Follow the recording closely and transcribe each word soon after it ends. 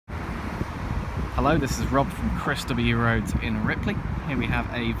Hello, this is Rob from Chris W Roads in Ripley. Here we have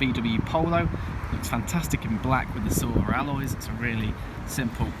a VW Polo. Looks fantastic in black with the silver alloys. It's a really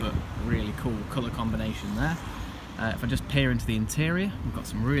simple but really cool colour combination there. If I just peer into the interior, we've got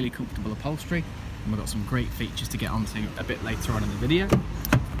some really comfortable upholstery and we've got some great features to get onto a bit later on in the video.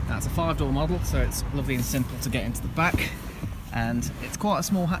 Now it's a 5-door model, so it's lovely and simple to get into the back, and it's quite a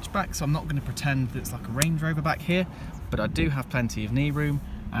small hatchback, so I'm not going to pretend that it's like a Range Rover back here, but I do have plenty of knee room.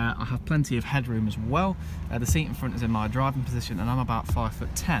 I have plenty of headroom as well. The seat in front is in my driving position and I'm about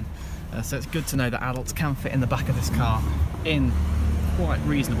 5'10", so it's good to know that adults can fit in the back of this car in quite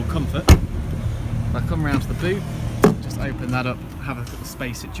reasonable comfort. If I come round to the boot, just open that up, have a little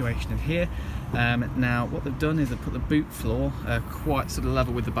space situation in here. Now what they've done is they've put the boot floor quite sort of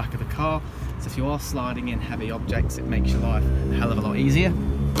level with the back of the car, so if you are sliding in heavy objects it makes your life a hell of a lot easier.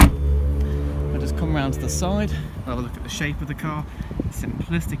 I'll just come round to the side, have a look at the shape of the car. It's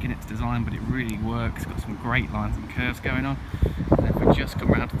simplistic in its design, but it really works. It's got some great lines and curves going on. And if we just come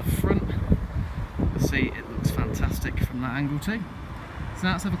round to the front, you'll see it looks fantastic from that angle too. So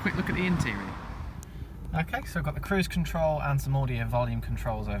now let's have a quick look at the interior. Okay, so I've got the cruise control and some audio volume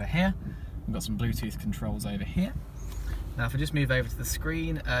controls over here. We've got some Bluetooth controls over here. Now if I just move over to the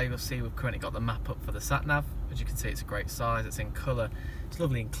screen, you'll see we've currently got the map up for the sat-nav. As you can see, it's a great size, it's in colour, it's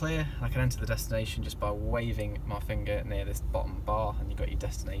lovely and clear, and I can enter the destination just by waving my finger near this bottom bar, and you've got your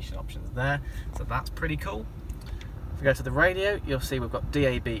destination options there, so that's pretty cool. If we go to the radio, you'll see we've got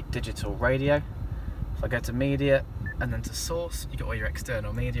DAB digital radio. If I go to media and then to source, you've got all your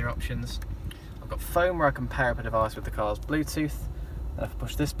external media options. I've got phone where I can pair up a device with the car's Bluetooth, and if I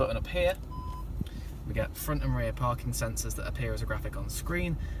push this button up here, we get front and rear parking sensors that appear as a graphic on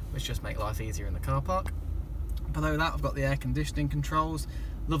screen, which just make life easier in the car park. Below that I've got the air conditioning controls,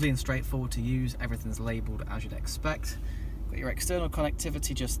 lovely and straightforward to use, everything's labelled as you'd expect. Got your external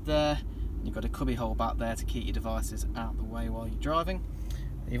connectivity just there, and you've got a cubby hole back there to keep your devices out of the way while you're driving.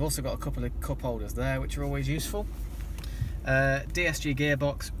 You've also got a couple of cup holders there which are always useful. DSG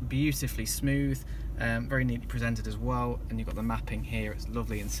gearbox, beautifully smooth, very neatly presented as well, and you've got the mapping here, it's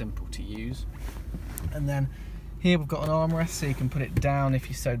lovely and simple to use. And then here we've got an armrest so you can put it down if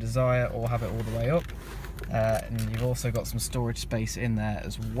you so desire, or have it all the way up. And you've also got some storage space in there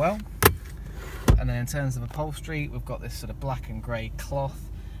as well. And then in terms of upholstery, we've got this sort of black and grey cloth.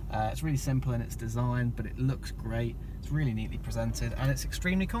 It's really simple in its design, but it looks great. It's really neatly presented and it's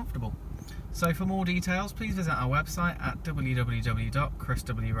extremely comfortable. So for more details, please visit our website at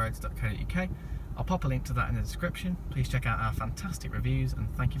www.chriswroads.co.uk. I'll pop a link to that in the description. Please check out our fantastic reviews, and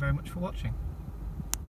thank you very much for watching.